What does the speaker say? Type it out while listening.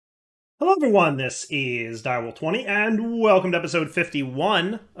Hello everyone, this is Direwolf20, and welcome to episode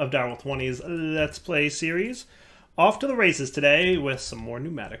 51 of Direwolf20's Let's Play series. Off to the races today with some more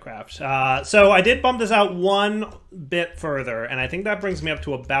Pneumaticraft. So I did bump this out one bit further, and I think that brings me up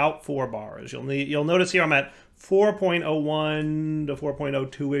to about 4 bars. You'll notice here I'm at 4.01 to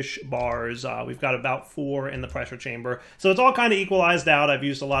 4.02-ish bars. We've got about 4 in the pressure chamber. So it's all kind of equalized out. I've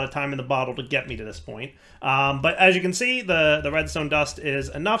used a lot of time in the bottle to get me to this point. But as you can see, the redstone dust is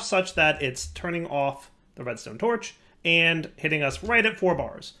enough such that it's turning off the redstone torch and hitting us right at 4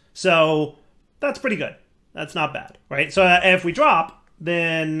 bars. So that's pretty good. That's not bad, right? So if we drop,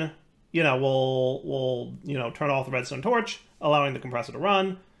 then, we'll turn off the redstone torch, allowing the compressor to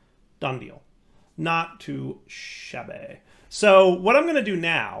run. Done deal. Not too shabby. So what I'm going to do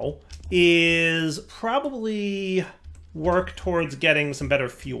now is probably work towards getting some better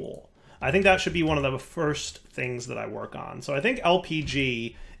fuel. I think that should be one of the first things that I work on. So I think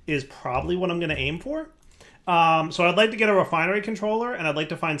LPG is probably what I'm going to aim for. So I'd like to get a refinery controller, and I'd like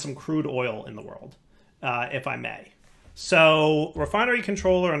to find some crude oil in the world, if I may. So refinery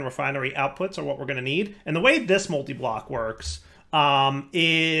controller and refinery outputs are what we're going to need. And the way this multi-block works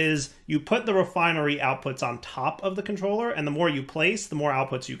is you put the refinery outputs on top of the controller, and the more you place, the more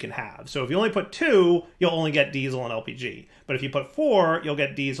outputs you can have. So if you only put 2, you'll only get diesel and LPG. But if you put 4, you'll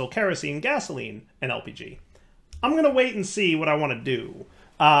get diesel, kerosene, gasoline, and LPG. I'm going to wait and see what I want to do,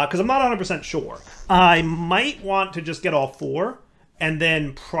 because I'm not 100% sure. I might want to just get all 4, and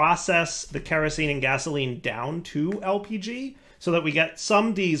then process the kerosene and gasoline down to LPG, so that we get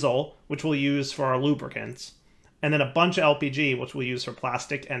some diesel, which we'll use for our lubricants, and then a bunch of LPG, which we'll use for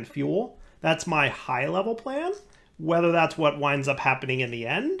plastic and fuel. That's my high-level plan. Whether that's what winds up happening in the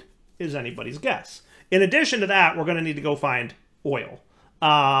end is anybody's guess. In addition to that, we're going to need to go find oil.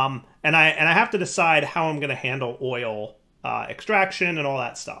 And I have to decide how I'm going to handle oil extraction and all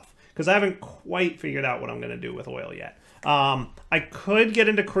that stuff, because I haven't quite figured out what I'm going to do with oil yet. I could get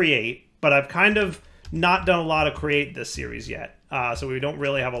into Create, but I've kind of not done a lot of Create this series yet. So we don't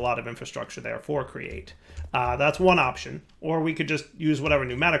really have a lot of infrastructure there for Create. That's one option. Or we could just use whatever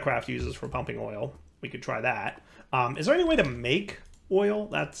Pneumaticraft uses for pumping oil. We could try that. Is there any way to make oil?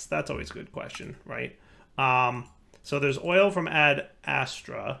 That's always a good question, right? So there's oil from Ad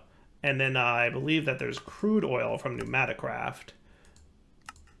Astra, and then I believe that there's crude oil from Pneumaticraft,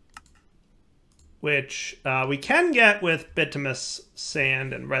 which we can get with bituminous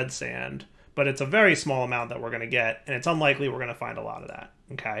sand and red sand, but it's a very small amount that we're going to get, and it's unlikely we're going to find a lot of that,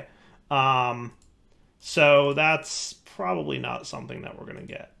 okay? So that's probably not something that we're going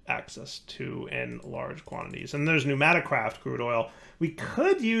to get access to in large quantities. And there's Pneumaticraft crude oil. We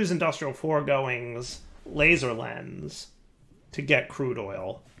could use Industrial Foregoing's laser lens to get crude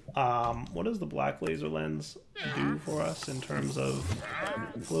oil. What does the black laser lens do for us in terms of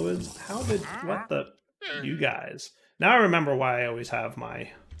fluids? You guys. Now I remember why I always have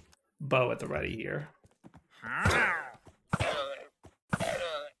my bow at the ready here.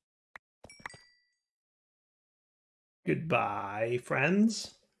 Goodbye,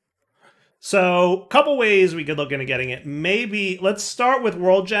 friends. So, couple ways we could look into getting it. Maybe, let's start with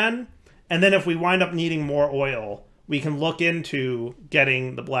World Gen, and then if we wind up needing more oil, we can look into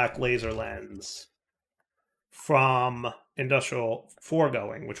getting the black laser lens from Industrial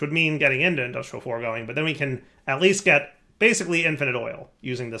Foregoing, which would mean getting into Industrial Foregoing, but then we can at least get basically infinite oil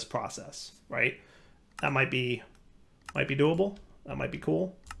using this process, right? That might be doable. That might be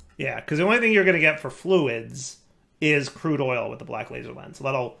cool. Yeah, because the only thing you're going to get for fluids is crude oil with the black laser lens. So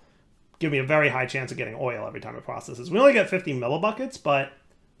that'll give me a very high chance of getting oil every time it processes. We only get 50 millibuckets, but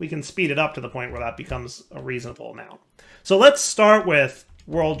we can speed it up to the point where that becomes a reasonable amount. So let's start with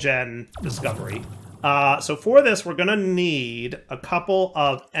World Gen Discovery. So for this, we're going to need a couple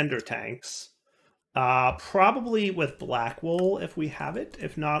of ender tanks. Probably with black wool if we have it.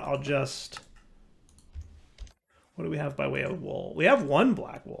 If not, I'll just... What do we have by way of wool? We have 1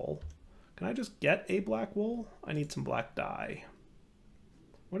 black wool. Can I just get a black wool? I need some black dye.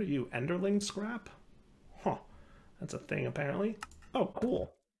 What are you, Enderling scrap? Huh. That's a thing, apparently. Oh,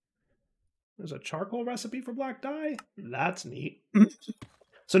 cool. There's a charcoal recipe for black dye? That's neat.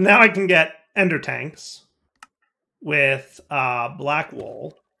 So now I can get ender tanks with black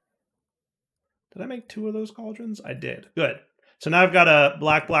wool. Did I make 2 of those cauldrons? I did. Good. So now I've got a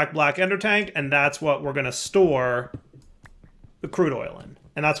black ender tank, and that's what we're going to store the crude oil in.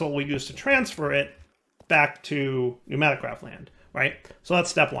 And that's what we'll use to transfer it back to Pneumaticraft land, right? So that's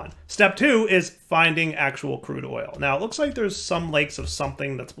step 1. Step 2 is finding actual crude oil. Now, it looks like there's some lakes of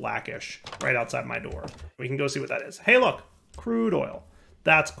something that's blackish right outside my door. We can go see what that is. Hey, look, crude oil.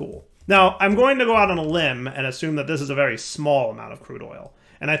 That's cool. Now, I'm going to go out on a limb and assume that this is a very small amount of crude oil.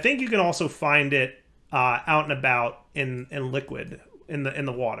 And I think you can also find it out and about in liquid, in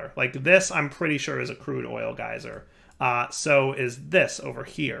the water. Like this, I'm pretty sure is a crude oil geyser. So is this over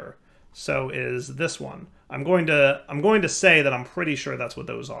here. So is this one. I'm going to say that I'm pretty sure that's what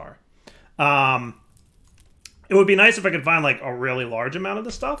those are. It would be nice if I could find like a really large amount of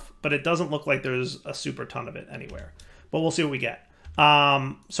the stuff, but it doesn't look like there's a super ton of it anywhere. But we'll see what we get.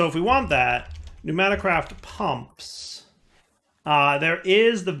 So if we want that, Pneumaticraft pumps. There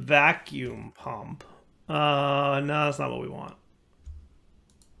is the vacuum pump. No, that's not what we want.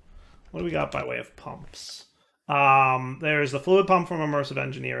 What do we got by way of pumps? There's the fluid pump from Immersive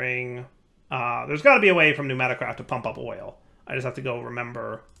Engineering. There's got to be a way from Pneumaticraft to pump up oil. I just have to go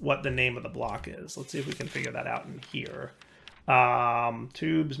remember what the name of the block is. Let's see if we can figure that out in here.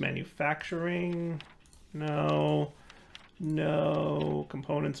 Tubes, manufacturing. No. No.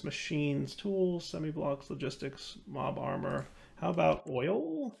 Components, machines, tools, semi-blocks, logistics, mob armor. How about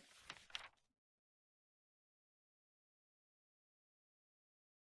oil?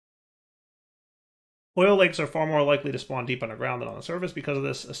 Oil lakes are far more likely to spawn deep underground than on the surface. Because of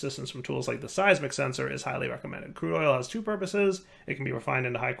this, assistance from tools like the seismic sensor is highly recommended. Crude oil has two purposes. It can be refined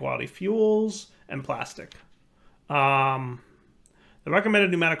into high-quality fuels and plastic. The recommended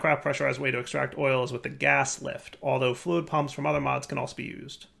Pneumaticraft pressurized way to extract oil is with the gas lift, although fluid pumps from other mods can also be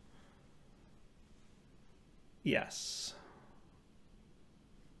used. Yes.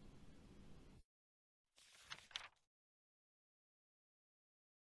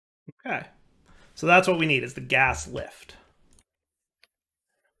 Okay. So that's what we need, is the gas lift.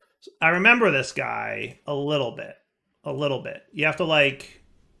 So I remember this guy a little bit. A little bit. You have to, like,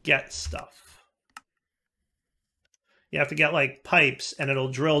 get stuff. You have to get, like, pipes, and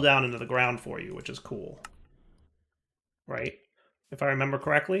it'll drill down into the ground for you, which is cool. Right? If I remember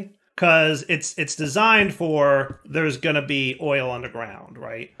correctly. Because it's designed for there's going to be oil underground,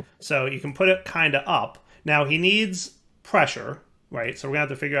 right? So you can put it kind of up. Now, he needs pressure, right? So we're going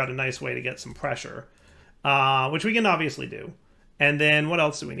to have to figure out a nice way to get some pressure, which we can obviously do. And then what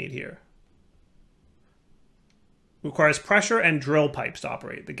else do we need here? Requires pressure and drill pipes to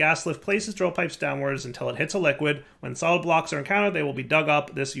operate. The gas lift places drill pipes downwards until it hits a liquid. When solid blocks are encountered, they will be dug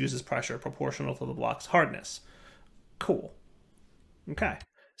up. This uses pressure proportional to the block's hardness. Cool. Okay.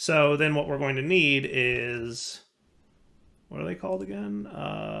 So then what we're going to need is... What are they called again?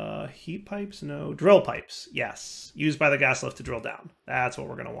 Heat pipes? No. Drill pipes. Yes. Used by the gas lift to drill down. That's what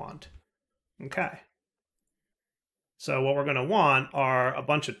we're going to want. Okay. So what we're going to want are a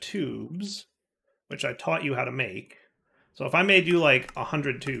bunch of tubes, which I taught you how to make. So if I made you like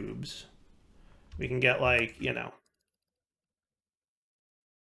 100 tubes, we can get like, you know,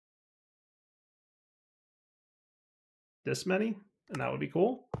 this many, and that would be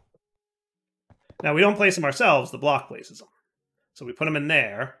cool. Now, we don't place them ourselves. The block places them. So we put them in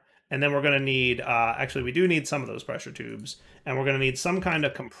there, and then we're going to need, actually, we do need some of those pressure tubes, and we're going to need some kind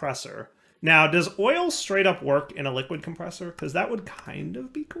of compressor. Now, does oil straight up work in a liquid compressor? Because that would kind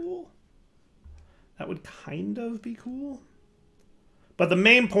of be cool. That would kind of be cool. But the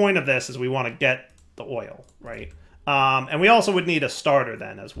main point of this is we want to get the oil, right? And we also would need a starter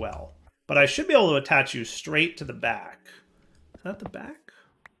then as well. But I should be able to attach you straight to the back. Is that the back?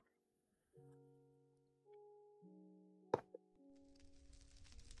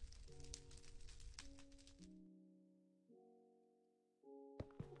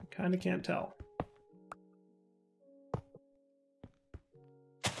 Kind of can't tell.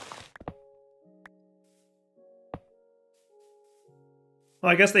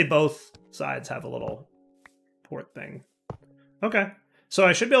 Well, I guess they both sides have a little port thing. Okay. So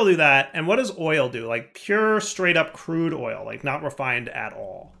I should be able to do that. And what does oil do? Like pure, straight up crude oil, like not refined at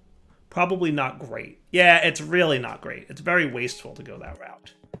all. Probably not great. Yeah, it's really not great. It's very wasteful to go that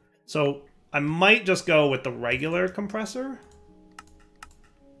route. So I might just go with the regular compressor.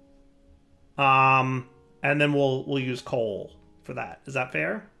 And then we'll use coal for that. Is that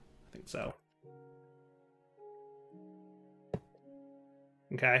fair? I think so.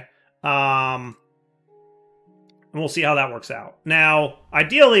 Okay. And we'll see how that works out. Now,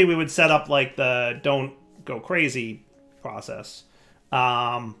 ideally, we would set up like the don't go crazy process.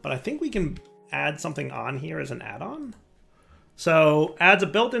 But I think we can add something on here as an add-on. So, adds a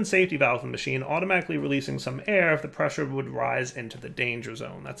built-in safety valve to the machine, automatically releasing some air if the pressure would rise into the danger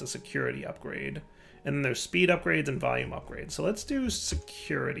zone. That's a security upgrade. And then there's speed upgrades and volume upgrades. So let's do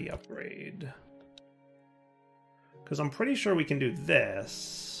security upgrade. Because I'm pretty sure we can do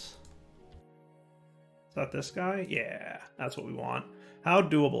this. Is that this guy? Yeah, that's what we want. How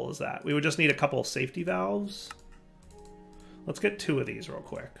doable is that? We would just need a couple of safety valves. Let's get 2 of these real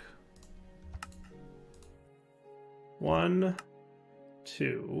quick. 1,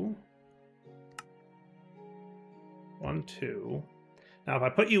 2. 1, 2. Now, if I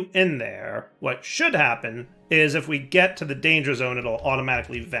put you in there, what should happen is if we get to the danger zone, it'll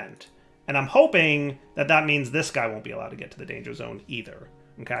automatically vent. And I'm hoping that that means this guy won't be allowed to get to the danger zone either.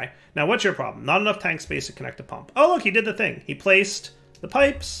 Okay? Now, what's your problem? Not enough tank space to connect a pump. Oh, look, he did the thing. He placed the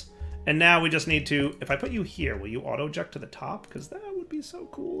pipes, and now we just need to... If I put you here, will you auto-eject to the top? Because that would be so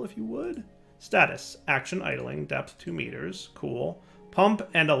cool if you would. Status. Action idling. Depth 2 meters. Cool. Pump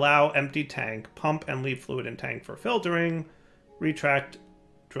and allow empty tank. Pump and leave fluid in tank for filtering. Retract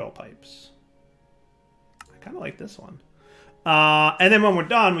drill pipes. I kind of like this one. And then when we're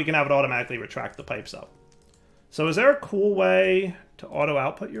done, we can have it automatically retract the pipes up. So is there a cool way to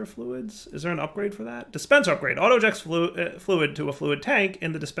auto-output your fluids? Is there an upgrade for that? Dispenser upgrade. Auto-ejects fluid to a fluid tank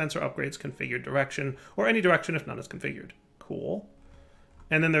in the dispenser upgrade's configured direction, or any direction if none is configured. Cool.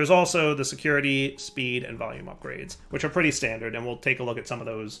 And then there's also the security, speed, and volume upgrades, which are pretty standard, and we'll take a look at some of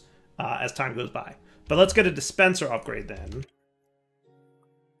those as time goes by. But let's get a dispenser upgrade then.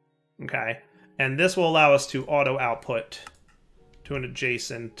 Okay. And this will allow us to auto-output to an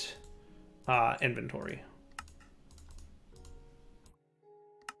adjacent inventory.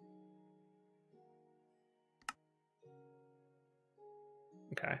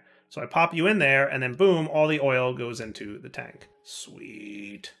 Okay, so I pop you in there, and then boom, all the oil goes into the tank.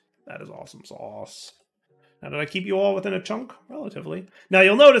 Sweet. That is awesome sauce. Now, did I keep you all within a chunk? Relatively. Now,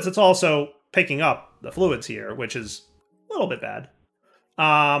 you'll notice it's also picking up the fluids here, which is a little bit bad.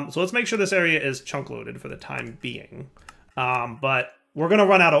 So let's make sure this area is chunk loaded for the time being. But we're going to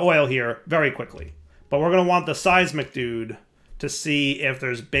run out of oil here very quickly. But we're going to want the seismic dude to see if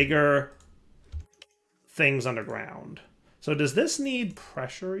there's bigger things underground. So does this need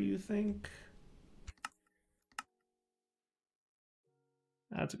pressure, you think?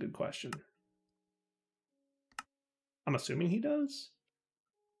 That's a good question. I'm assuming he does.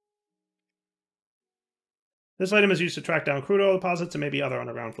 This item is used to track down crude oil deposits and maybe other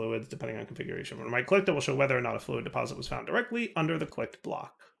underground fluids, depending on configuration. When I clicked, it will show whether or not a fluid deposit was found directly under the clicked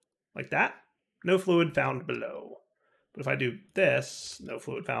block. Like that. No fluid found below. But if I do this, no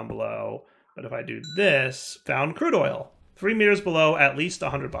fluid found below. But if I do this, found crude oil. 3 meters below, at least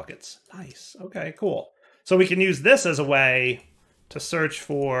 100 buckets. Nice. Okay, cool. So we can use this as a way to search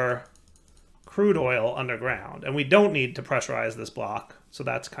for crude oil underground. And we don't need to pressurize this block, so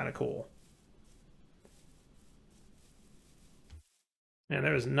that's kind of cool. And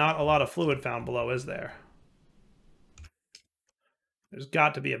there is not a lot of fluid found below, is there? There's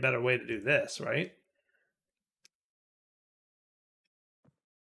got to be a better way to do this, right?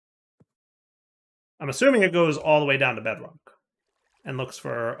 I'm assuming it goes all the way down to bedrock and looks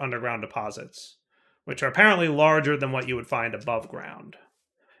for underground deposits, which are apparently larger than what you would find above ground.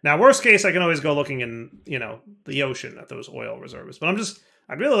 Now, worst case, I can always go looking in, you know, the ocean at those oil reserves. But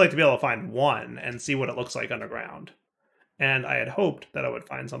I'd really like to be able to find one and see what it looks like underground. And I had hoped that I would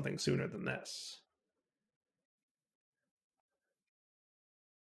find something sooner than this.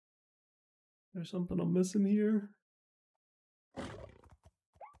 There's something I'm missing here.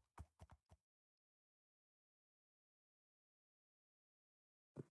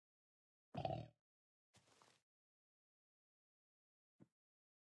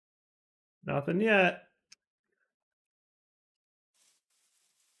 Nothing yet.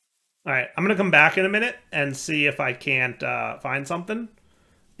 All right, I'm going to come back in a minute and see if I can't find something.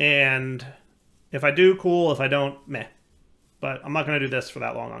 And if I do, cool. If I don't, meh. But I'm not going to do this for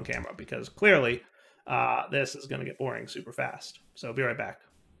that long on camera because clearly this is going to get boring super fast. So I'll be right back.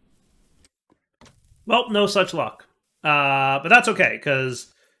 Well, no such luck. But that's okay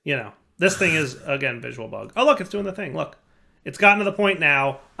because, you know, this thing is, again, visual bug. Oh, look, it's doing the thing. Look, it's gotten to the point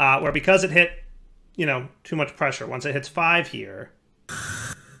now where because it hit, you know, too much pressure, once it hits 5 here,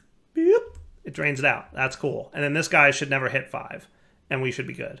 beep, it drains it out. That's cool. And then this guy should never hit 5, and we should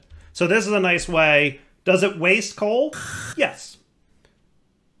be good. So this is a nice way. Does it waste coal? Yes.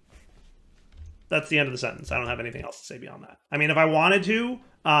 That's the end of the sentence. I don't have anything else to say beyond that. I mean, if I wanted to,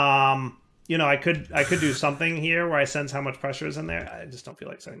 you know, I could do something here where I sense how much pressure is in there. I just don't feel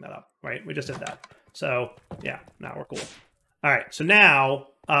like setting that up, right? We just did that. So, yeah, now we're cool. All right, so now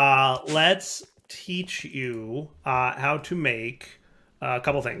let's teach you how to make a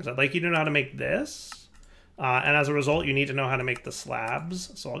couple things. I'd like you to know how to make this. And as a result, you need to know how to make the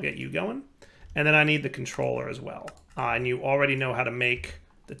slabs. So I'll get you going. And then I need the controller as well. And you already know how to make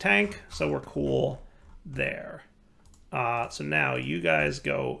the tank, so we're cool there. So now you guys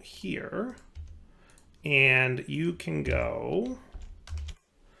go here. And you can go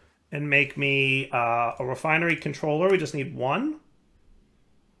and make me a refinery controller. We just need one.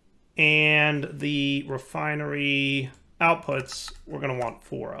 And the refinery outputs we're going to want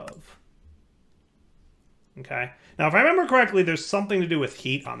 4 of. Okay. Now, if I remember correctly, there's something to do with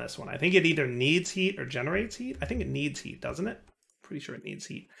heat on this one. I think it either needs heat or generates heat. I think it needs heat, doesn't it? Pretty sure it needs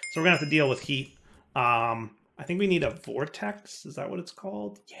heat. So we're going to have to deal with heat. I think we need a vortex. Is that what it's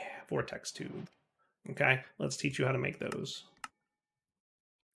called? Yeah, vortex tube. Okay, let's teach you how to make those.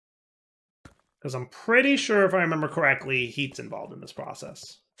 Because I'm pretty sure, if I remember correctly, heat's involved in this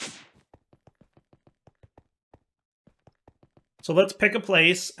process. So let's pick a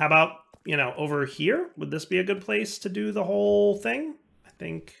place. How about, you know, over here? Would this be a good place to do the whole thing? I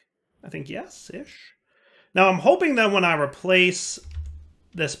think yes-ish. Now I'm hoping that when I replace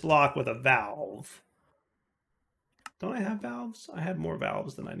this block with a valve... Don't I have valves? I had more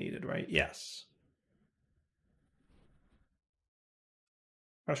valves than I needed, right? Yes.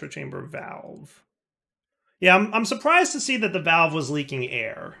 Pressure chamber valve. Yeah, I'm surprised to see that the valve was leaking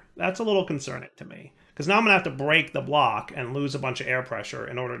air. That's a little concerning to me. Because now I'm going to have to break the block and lose a bunch of air pressure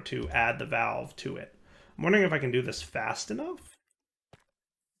in order to add the valve to it. I'm wondering if I can do this fast enough.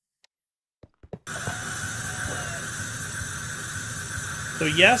 So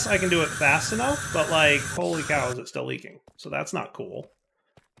yes, I can do it fast enough, but like, holy cow, is it still leaking? So that's not cool.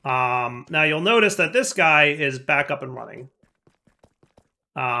 Now you'll notice that this guy is back up and running.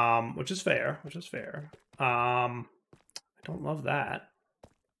 Which is fair, I don't love that.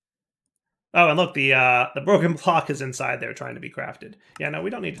 Oh, and look, the broken block is inside there trying to be crafted. Yeah, no, we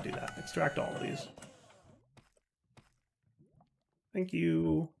don't need to do that. Extract all of these. Thank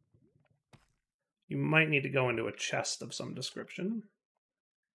you. You might need to go into a chest of some description.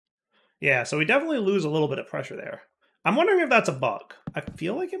 Yeah, so we definitely lose a little bit of pressure there. I'm wondering if that's a bug. I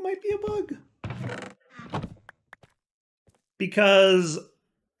feel like it might be a bug. Because,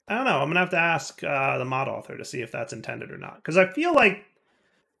 I don't know, I'm going to have to ask the mod author to see if that's intended or not. Because I feel like,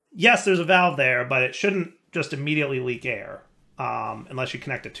 yes, there's a valve there, but it shouldn't just immediately leak air unless you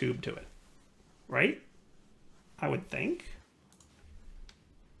connect a tube to it. Right? I would think.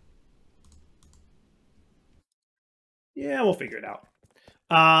 Yeah, we'll figure it out.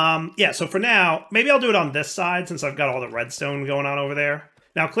 Yeah, so for now, maybe I'll do it on this side since I've got all the redstone going on over there.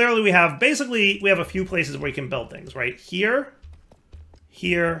 Now, clearly we have a few places where we can build things, right? Here,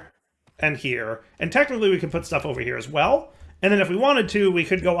 here, and here. And technically we can put stuff over here as well. And then if we wanted to, we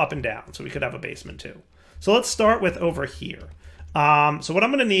could go up and down. So we could have a basement too. So let's start with over here. So what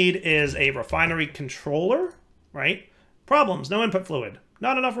I'm going to need is a refinery controller, right? Problems, no input fluid.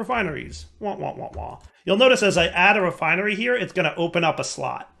 Not enough refineries. Wah, wah, wah, wah. You'll notice as I add a refinery here, it's going to open up a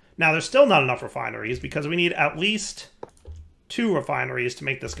slot. Now, there's still not enough refineries because we need at least 2 refineries to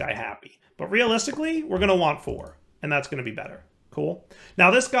make this guy happy. But realistically, we're going to want 4, and that's going to be better. Cool.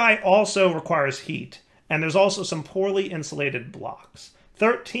 Now, this guy also requires heat, and there's also some poorly insulated blocks.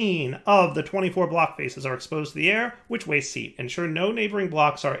 13 of the 24 block faces are exposed to the air, which wastes heat. Ensure no neighboring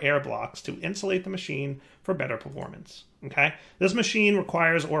blocks are air blocks to insulate the machine for better performance. Okay? This machine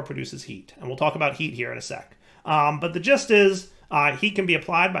requires or produces heat, and we'll talk about heat here in a sec. But the gist is, heat can be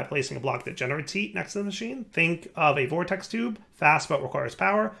applied by placing a block that generates heat next to the machine. Think of a vortex tube, fast but requires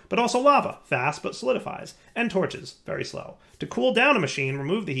power, but also lava, fast but solidifies, and torches, very slow. To cool down a machine,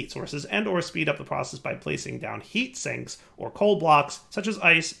 remove the heat sources and or speed up the process by placing down heat sinks or cold blocks such as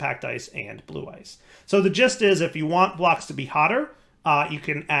ice, packed ice, and blue ice. So the gist is if you want blocks to be hotter, you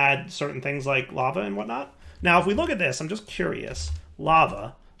can add certain things like lava and whatnot. Now, if we look at this, I'm just curious,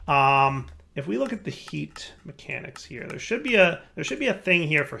 lava, if we look at the heat mechanics here, there should be a thing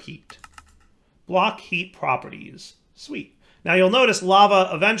here for heat. Block heat properties. Sweet. Now you'll notice lava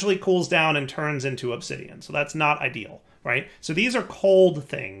eventually cools down and turns into obsidian, so that's not ideal, right? So these are cold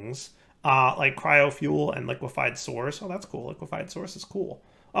things, like cryofuel and liquefied source. Oh, that's cool. Liquefied source is cool.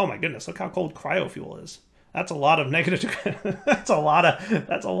 Oh my goodness, look how cold cryofuel is. That's a lot of negative. that's a lot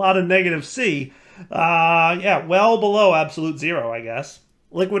of negative C. Yeah, well below absolute zero, I guess.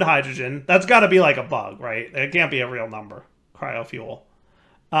 Liquid hydrogen. That's got to be like a bug, right? It can't be a real number. Cryofuel.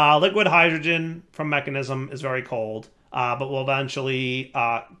 Liquid hydrogen from mechanism is very cold, but will eventually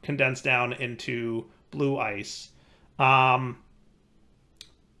condense down into blue ice.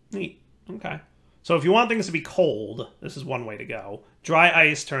 Neat. Okay. So if you want things to be cold, this is one way to go. Dry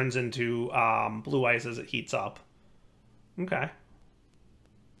ice turns into blue ice as it heats up. Okay.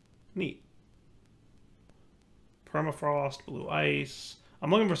 Neat. Permafrost, blue ice. I'm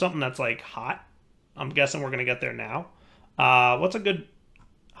looking for something that's like hot. I'm guessing we're going to get there now. What's a good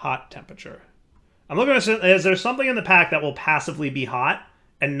hot temperature? I'm looking at, is there something in the pack that will passively be hot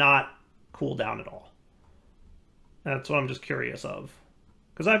and not cool down at all? That's what I'm just curious of.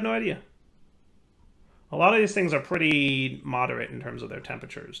 Because I have no idea. A lot of these things are pretty moderate in terms of their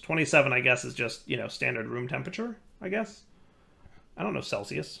temperatures. 27, I guess, is just, you know, standard room temperature, I guess. I don't know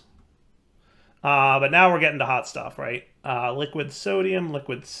Celsius. But now we're getting to hot stuff, right? Liquid sodium,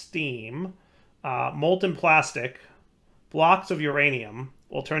 liquid steam, molten plastic, blocks of uranium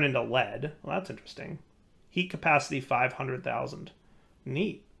will turn into lead. Well, that's interesting. Heat capacity 500,000.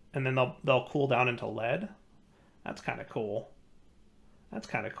 Neat. And then they'll cool down into lead. That's kind of cool. That's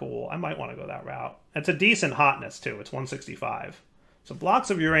kind of cool. I might want to go that route. It's a decent hotness, too. It's 165. So blocks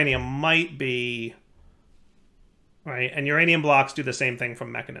of uranium might be... Right, and uranium blocks do the same thing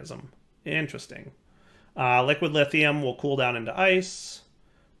from mechanism. Interesting. Liquid lithium will cool down into ice.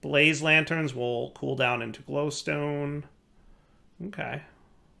 Blaze lanterns will cool down into glowstone. Okay.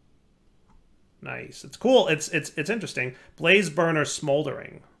 Nice. It's cool. It's interesting. Blaze burner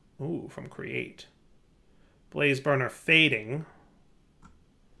smoldering. Ooh, from create. Blaze burner fading.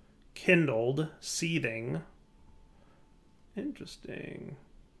 Kindled, seething. Interesting.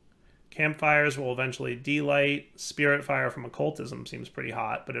 Campfires will eventually delight. Spirit fire from occultism seems pretty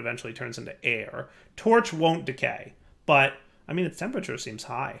hot, but eventually turns into air. Torch won't decay, but, I mean, its temperature seems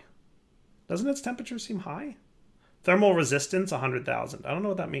high. Doesn't its temperature seem high? Thermal resistance, 100,000. I don't know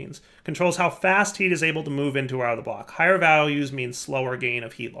what that means. Controls how fast heat is able to move into or out of the block. Higher values means slower gain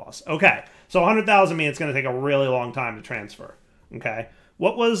of heat loss. Okay, so 100,000 means it's going to take a really long time to transfer. Okay,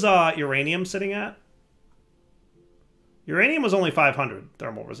 what was uranium sitting at? Uranium was only 500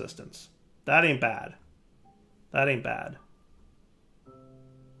 thermal resistance. That ain't bad. That ain't bad.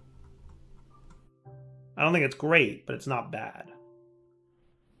 I don't think it's great, but it's not bad.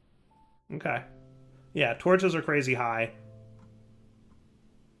 Okay. Yeah, torches are crazy high.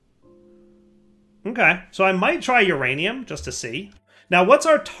 Okay, so I might try uranium just to see. Now, what's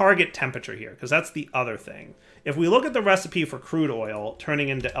our target temperature here? Because that's the other thing. If we look at the recipe for crude oil turning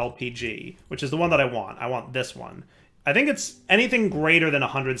into LPG, which is the one that I want this one. I think it's anything greater than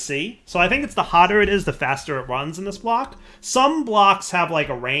 100C. So I think it's the hotter it is, the faster it runs in this block. Some blocks have like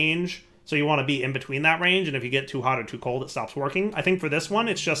a range, so you want to be in between that range, and if you get too hot or too cold, it stops working. I think for this one,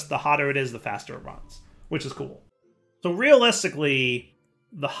 it's just the hotter it is, the faster it runs, which is cool. So realistically,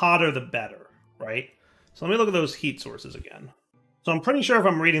 the hotter the better, right? So let me look at those heat sources again. So I'm pretty sure if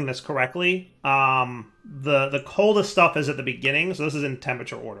I'm reading this correctly, the coldest stuff is at the beginning. So this is in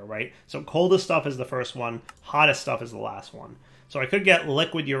temperature order, right? So coldest stuff is the first one. Hottest stuff is the last one. So I could get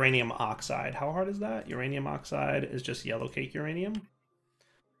liquid uranium oxide. How hard is that? Uranium oxide is just yellow cake uranium.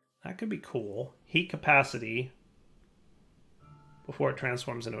 That could be cool. Heat capacity before it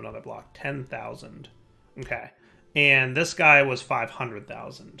transforms into another block. 10,000. Okay. And this guy was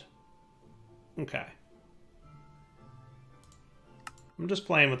 500,000. Okay. I'm just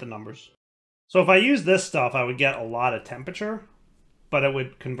playing with the numbers. So if I use this stuff, I would get a lot of temperature, but it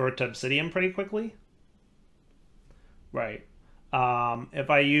would convert to obsidian pretty quickly. Right. If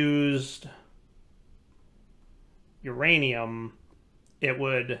I used uranium, it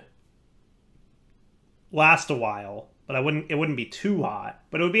would last a while, but it wouldn't be too hot.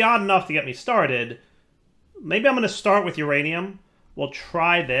 But it would be hot enough to get me started. Maybe I'm going to start with uranium. We'll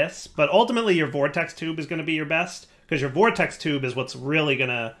try this, but ultimately your vortex tube is going to be your best. Because your vortex tube is what's really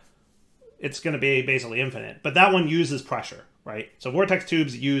it's going to be basically infinite. But that one uses pressure, right? So vortex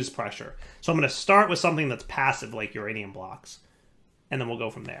tubes use pressure. So I'm going to start with something that's passive, like uranium blocks. And then we'll go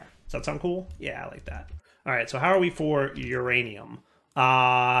from there. Does that sound cool? Yeah, I like that. All right, so how are we for uranium?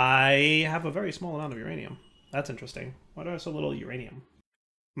 I have a very small amount of uranium. That's interesting. Why do I have so little uranium?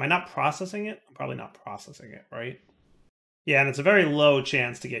 Am I not processing it? I'm probably not processing it, right? Yeah, and it's a very low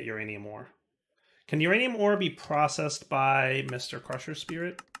chance to get uranium ore. Can uranium ore be processed by Mr. Crusher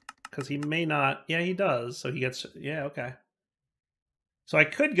Spirit? Because he may not... Yeah, he does. So he gets... Yeah, okay. So I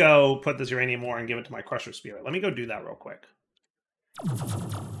could go put this uranium ore and give it to my Crusher Spirit. Let me go do that real quick.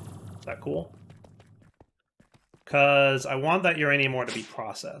 Is that cool? Because I want that uranium ore to be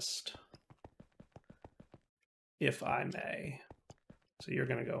processed. If I may. So you're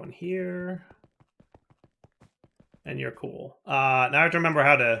going to go in here. And you're cool. Now I have to remember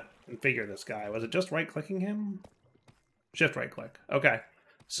how to configure this guy. Was it just right-clicking him? Shift right-click. Okay.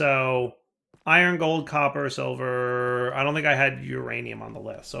 So iron, gold, copper, silver. I don't think I had uranium on the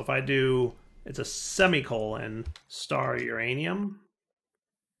list. So if I do, it's a semicolon, star uranium.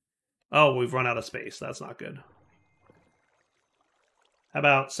 Oh, we've run out of space. That's not good. How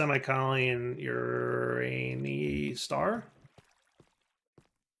about semicolon uranium star?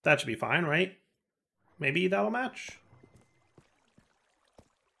 That should be fine, right? Maybe that'll match.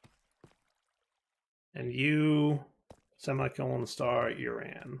 And you, semicolon star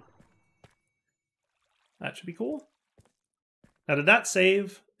Uran. That should be cool. Now, did that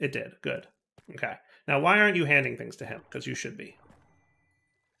save? It did. Good. Okay. Now, why aren't you handing things to him? Because you should be.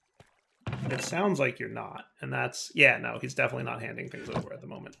 It sounds like you're not. And that's... Yeah, no, he's definitely not handing things over at the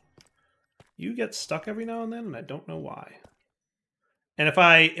moment. You get stuck every now and then, and I don't know why. And if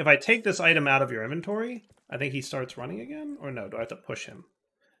I take this item out of your inventory, I think he starts running again? Or no, do I have to push him?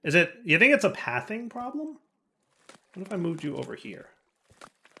 Is it... You think it's a pathing problem? What if I moved you over here?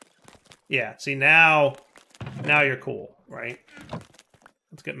 Yeah, see, now you're cool, right?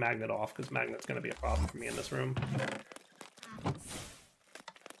 Let's get Magnet off, because Magnet's going to be a problem for me in this room.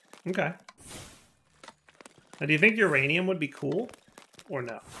 Okay. Now, do you think uranium would be cool? Or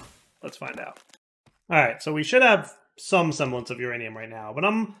no? Let's find out. Alright, so we should have some semblance of uranium right now, but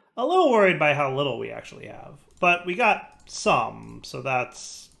I'm a little worried by how little we actually have. But we got some, so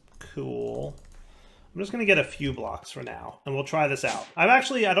that's cool. I'm just going to get a few blocks for now, and we'll try this out. I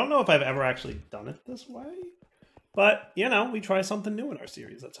don't know if I've ever actually done it this way, but, you know, we try something new in our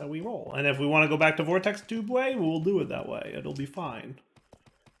series. That's how we roll. And if we want to go back to Vortex Tube way, we'll do it that way. It'll be fine.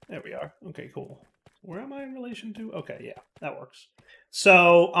 There we are. Okay, cool. Where am I in relation to? Okay, yeah, that works.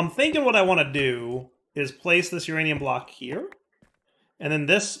 So I'm thinking what I want to do is place this uranium block here, and then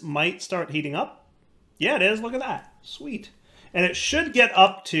this might start heating up. Yeah, it is. Look at that. Sweet. And it should get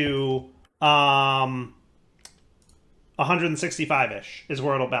up to 165-ish is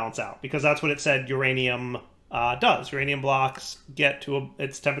where it'll balance out, because that's what it said uranium does. Uranium blocks get to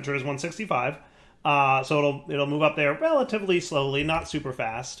its temperature is 165, so it'll move up there relatively slowly, not super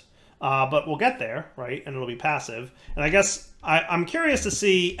fast, but we'll get there, right? And it'll be passive. And I guess I'm curious to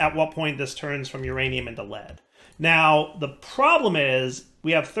see at what point this turns from uranium into lead. Now, the problem is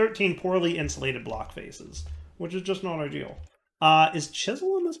we have 13 poorly insulated block faces, which is just not ideal. Is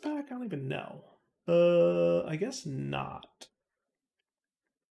Chisel in this pack? I don't even know. I guess not.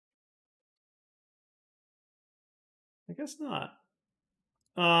 I guess not.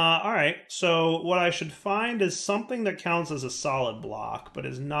 Alright, so what I should find is something that counts as a solid block, but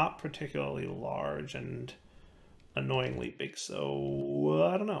is not particularly large and annoyingly big, so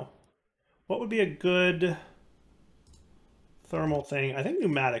I don't know. What would be a good thermal thing? I think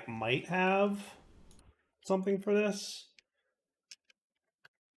pneumatic might have something for this.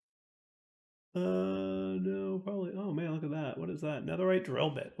 No, probably. Oh man, look at that. What is that? Netherite drill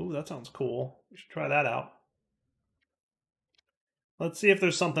bit. Ooh, that sounds cool. We should try that out. Let's see if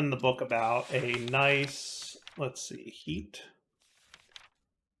there's something in the book about a nice, let's see, heat.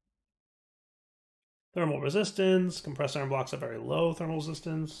 Thermal resistance. Compressed iron blocks have very low thermal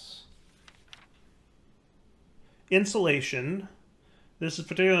resistance. Insulation. This is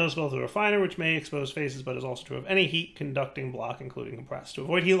particularly noticeable to the refiner, which may expose faces, but is also true of any heat-conducting block, including compressed. To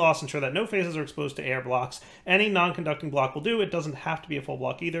avoid heat loss, ensure that no faces are exposed to air blocks. Any non-conducting block will do. It doesn't have to be a full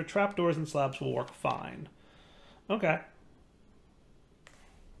block either. Trapdoors and slabs will work fine. Okay.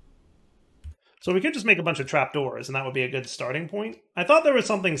 So we could just make a bunch of trapdoors, and that would be a good starting point. I thought there was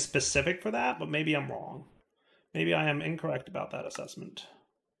something specific for that, but maybe I'm wrong. Maybe I am incorrect about that assessment.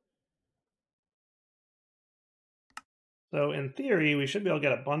 So in theory, we should be able to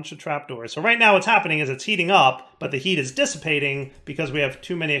get a bunch of trapdoors. So right now what's happening is it's heating up, but the heat is dissipating because we have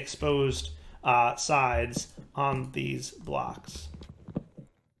too many exposed sides on these blocks.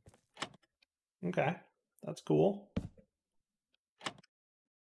 Okay, that's cool.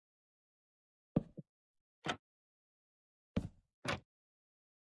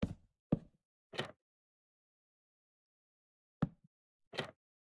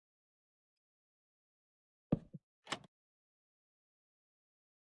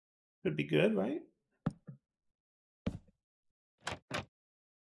 Could be good, right?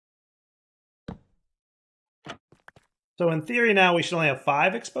 So in theory now we should only have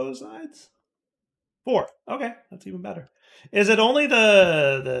 5 exposed sides? 4. Okay, that's even better. Is it only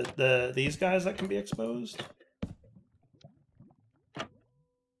these guys that can be exposed?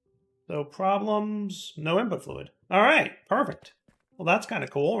 So problems, no input fluid. All right, perfect. Well, that's kind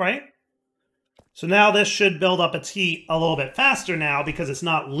of cool, right? So now this should build up its heat a little bit faster now because it's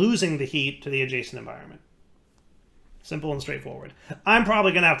not losing the heat to the adjacent environment. Simple and straightforward. I'm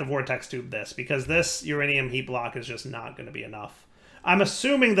probably going to have to vortex tube this because this uranium heat block is just not going to be enough. I'm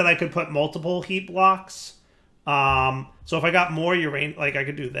assuming that I could put multiple heat blocks. So if I got more uranium, like I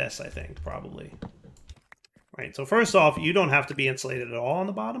could do this, I think, probably. Right, so first off, you don't have to be insulated at all on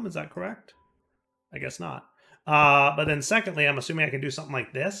the bottom. Is that correct? I guess not. But then secondly, I'm assuming I can do something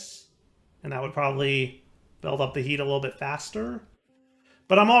like this. And that would probably build up the heat a little bit faster.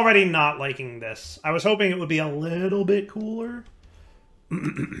 But I'm already not liking this. I was hoping it would be a little bit cooler.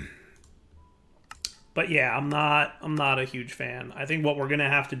 But yeah, I'm not a huge fan. I think what we're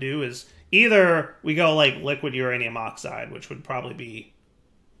gonna have to do is either we go like liquid uranium oxide, which would probably be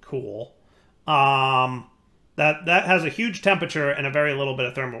cool. That has a huge temperature and a very little bit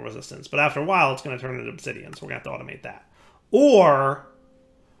of thermal resistance. But after a while, it's going to turn into obsidian, so we're going to have to automate that. Or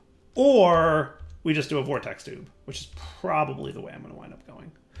we just do a vortex tube, which is probably the way I'm going to wind up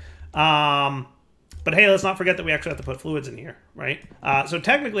going. But hey, let's not forget that we actually have to put fluids in here, right? So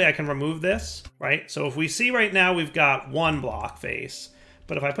technically I can remove this, right? So if we see right now we've got one block face,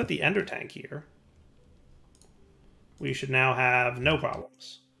 but if I put the ender tank here, we should now have no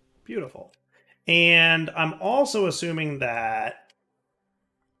problems. Beautiful. And I'm also assuming that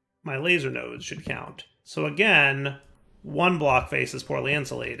my laser nodes should count. So again, one block face is poorly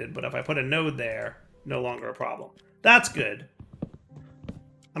insulated, but if I put a node there, no longer a problem. That's good.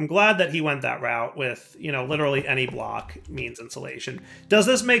 I'm glad that he went that route with, you know, literally any block means insulation. Does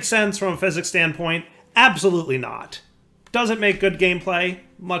this make sense from a physics standpoint? Absolutely not. Does it make good gameplay?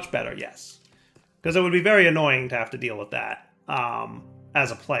 Much better, yes. Because it would be very annoying to have to deal with that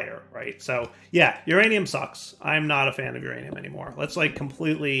as a player, right? So, yeah, uranium sucks. I'm not a fan of uranium anymore. Let's, like,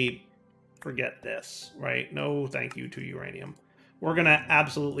 completely forget this, right? No thank you to uranium. We're going to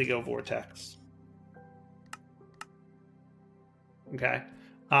absolutely go vortex. Okay.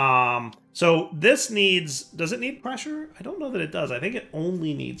 So this needs, does it need pressure? I don't know that it does. I think it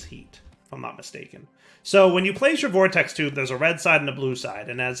only needs heat, if I'm not mistaken. So when you place your vortex tube, there's a red side and a blue side.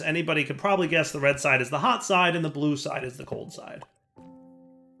 And as anybody could probably guess, the red side is the hot side and the blue side is the cold side.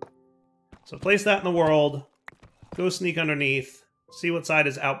 So place that in the world, go sneak underneath, see what side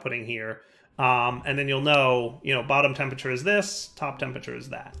is outputting here. And then you'll know, you know, bottom temperature is this, top temperature is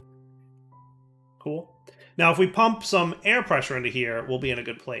that. Cool. Now, if we pump some air pressure into here, we'll be in a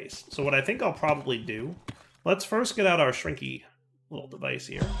good place. So what I think I'll probably do, let's first get out our shrinky little device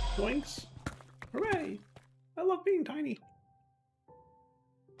here. Boinks. Hooray! I love being tiny.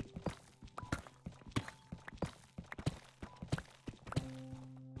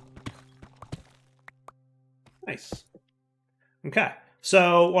 Nice. Okay,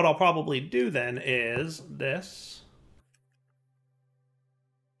 so what I'll probably do then is this.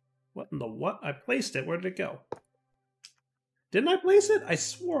 What in the what? I placed it. Where did it go? Didn't I place it? I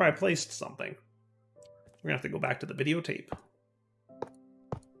swore I placed something. We're gonna have to go back to the videotape.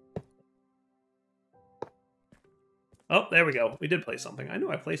 Oh, there we go. We did place something. I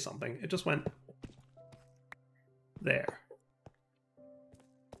knew I placed something. It just went there.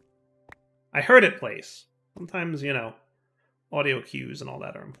 I heard it place. Sometimes, you know, audio cues and all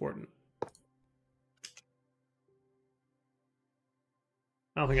that are important.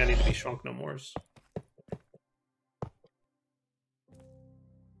 I don't think I need to be shrunk no more.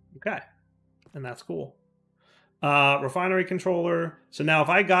 Okay. And that's cool. Refinery controller. So now if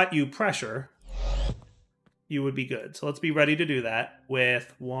I got you pressure, you would be good. So let's be ready to do that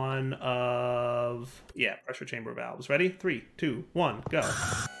with one of, yeah, pressure chamber valves. Ready? 3, 2, 1, go.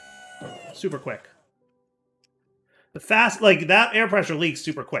 Super quick. The fast, like that air pressure leaks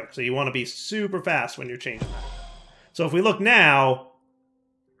super quick. So you want to be super fast when you're changing that. So if we look now,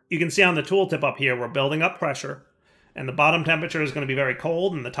 you can see on the tooltip up here, we're building up pressure, and the bottom temperature is going to be very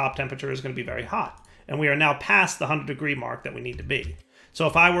cold, and the top temperature is going to be very hot. And we are now past the 100-degree mark that we need to be. So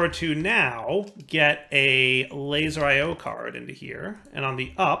if I were to now get a laser IO card into here, and on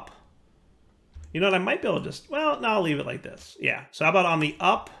the up, you know what, I might be able to just, well, no, I'll leave it like this. Yeah, so how about on the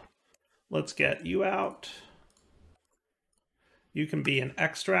up, let's get you out. You can be an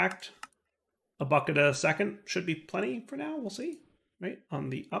extract. A bucket a second should be plenty for now, we'll see. Right, on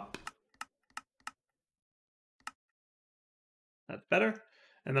the up. That's better.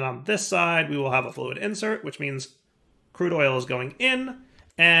 And then on this side, we will have a fluid insert, which means crude oil is going in,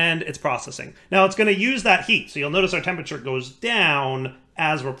 and it's processing. Now, it's going to use that heat, so you'll notice our temperature goes down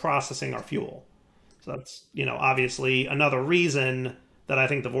as we're processing our fuel. So that's, you know, obviously another reason that I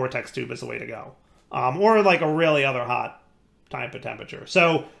think the vortex tube is the way to go. Or like a really other hot type of temperature.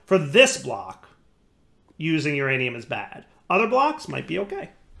 So for this block, using uranium is bad. Other blocks might be okay.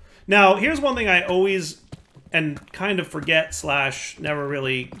 Now, here's one thing I always and kind of forget / never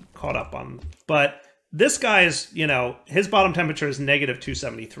really caught up on. But this guy's, you know, his bottom temperature is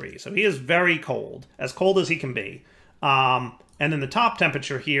 -273. So he is very cold, as cold as he can be. And then the top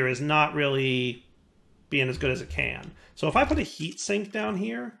temperature here is not really being as good as it can. So if I put a heat sink down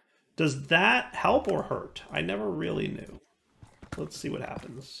here, does that help or hurt? I never really knew. Let's see what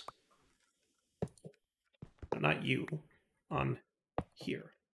happens. Not you. On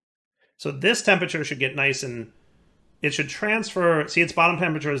here. So this temperature should get nice and it should transfer. See, its bottom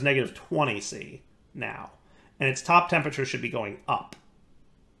temperature is -20°C now, and its top temperature should be going up,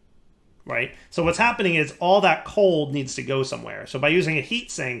 right? So what's happening is all that cold needs to go somewhere. So by using a heat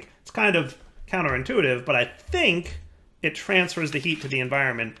sink, it's kind of counterintuitive, but I think it transfers the heat to the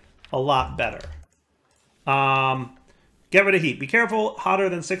environment a lot better. Get rid of heat. Be careful. Hotter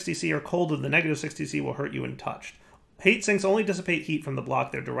than 60°C or colder than negative 60°C will hurt you when touched. Heat sinks only dissipate heat from the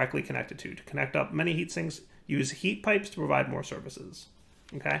block they're directly connected to. To connect up many heat sinks, use heat pipes to provide more services.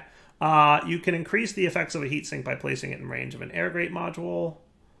 Okay. You can increase the effects of a heat sink by placing it in range of an air grate module.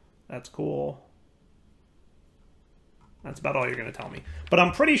 That's cool. That's about all you're going to tell me. But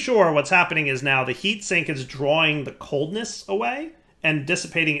I'm pretty sure what's happening is now the heat sink is drawing the coldness away and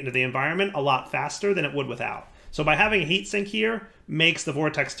dissipating it into the environment a lot faster than it would without. So by having a heat sink here makes the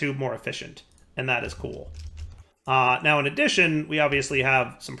vortex tube more efficient, and that is cool. Now, in addition, we obviously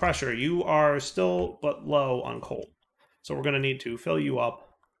have some pressure. You are still but low on cold, so we're going to need to fill you up.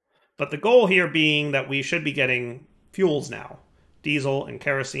 But the goal here being that we should be getting fuels now. Diesel and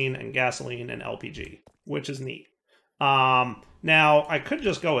kerosene and gasoline and LPG, which is neat. Now, I could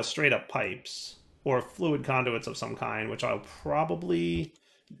just go with straight up pipes or fluid conduits of some kind, which I'll probably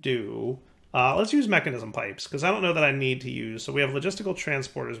do. Let's use mechanism pipes, because I don't know that I need to use. So we have logistical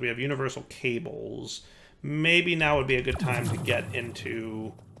transporters, we have universal cables. Maybe now would be a good time to get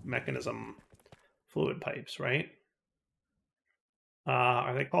into mechanism fluid pipes, right?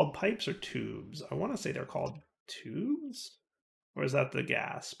 Are they called pipes or tubes? I want to say they're called tubes. Or is that the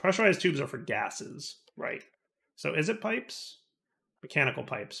gas? Pressurized tubes are for gases, right? So is it pipes? Mechanical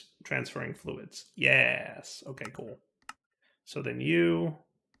pipes, transferring fluids. Yes. Okay, cool. So then we'll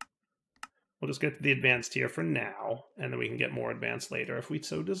just get to the advanced tier for now, and then we can get more advanced later if we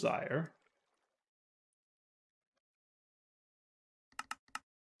so desire.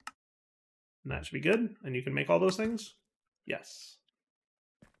 And that should be good. And you can make all those things? Yes.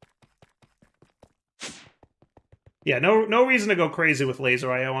 Yeah, no reason to go crazy with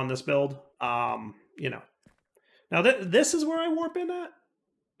laser IO on this build. You know. Now, this is where I warp in at?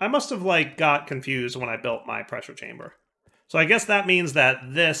 I must have, like, got confused when I built my pressure chamber. So I guess that means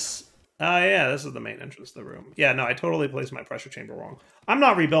that this... yeah, this is the main entrance to the room. Yeah, no, I totally placed my pressure chamber wrong. I'm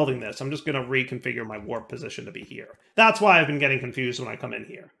not rebuilding this. I'm just going to reconfigure my warp position to be here. That's why I've been getting confused when I come in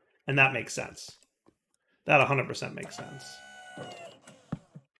here. And that makes sense. That 100% makes sense.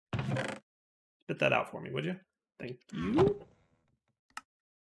 Spit that out for me, would you? Thank you.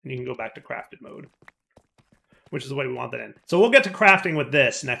 And you can go back to crafted mode, which is the way we want that in. So we'll get to crafting with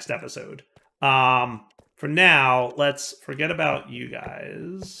this next episode. For now, let's forget about you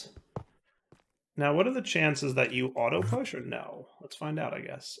guys. Now, what are the chances that you auto-push or no? Let's find out, I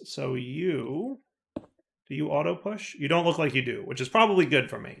guess. So do you auto-push? You don't look like you do, which is probably good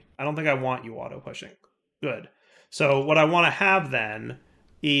for me. I don't think I want you auto-pushing. Good. So what I want to have then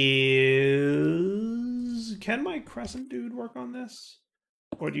is... Can my crescent dude work on this?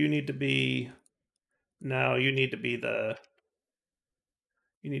 Or do you need to be... No, you need to be the...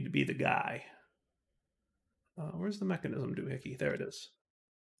 You need to be the guy. Where's the mechanism doohickey? There it is.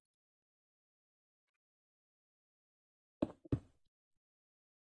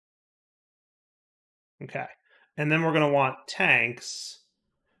 Okay. And then we're going to want tanks.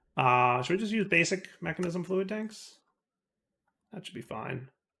 Should we just use basic mechanism fluid tanks? That should be fine.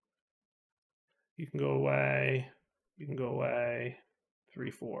 You can go away. You can go away. 3,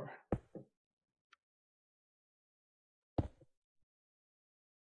 4.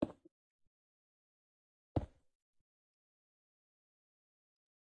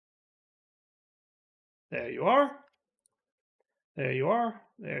 There you are. There you are.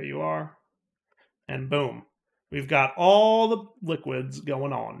 There you are. And boom. We've got all the liquids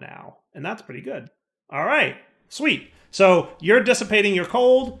going on now. And that's pretty good. All right. Sweet. So you're dissipating your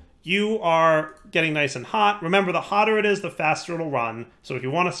cold. You are getting nice and hot. Remember, the hotter it is, the faster it'll run. So if you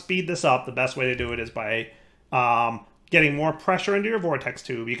want to speed this up, the best way to do it is by getting more pressure into your vortex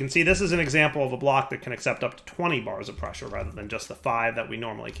tube. You can see this is an example of a block that can accept up to 20 bars of pressure rather than just the 5 that we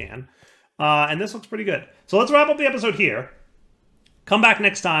normally can. And this looks pretty good. So let's wrap up the episode here. Come back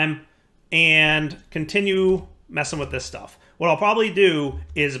next time and continue messing with this stuff. What I'll probably do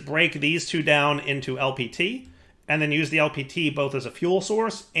is break these two down into LPT and then use the LPT both as a fuel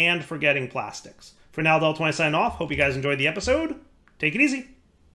source and for getting plastics. For now, Del20 signing off. Hope you guys enjoyed the episode. Take it easy.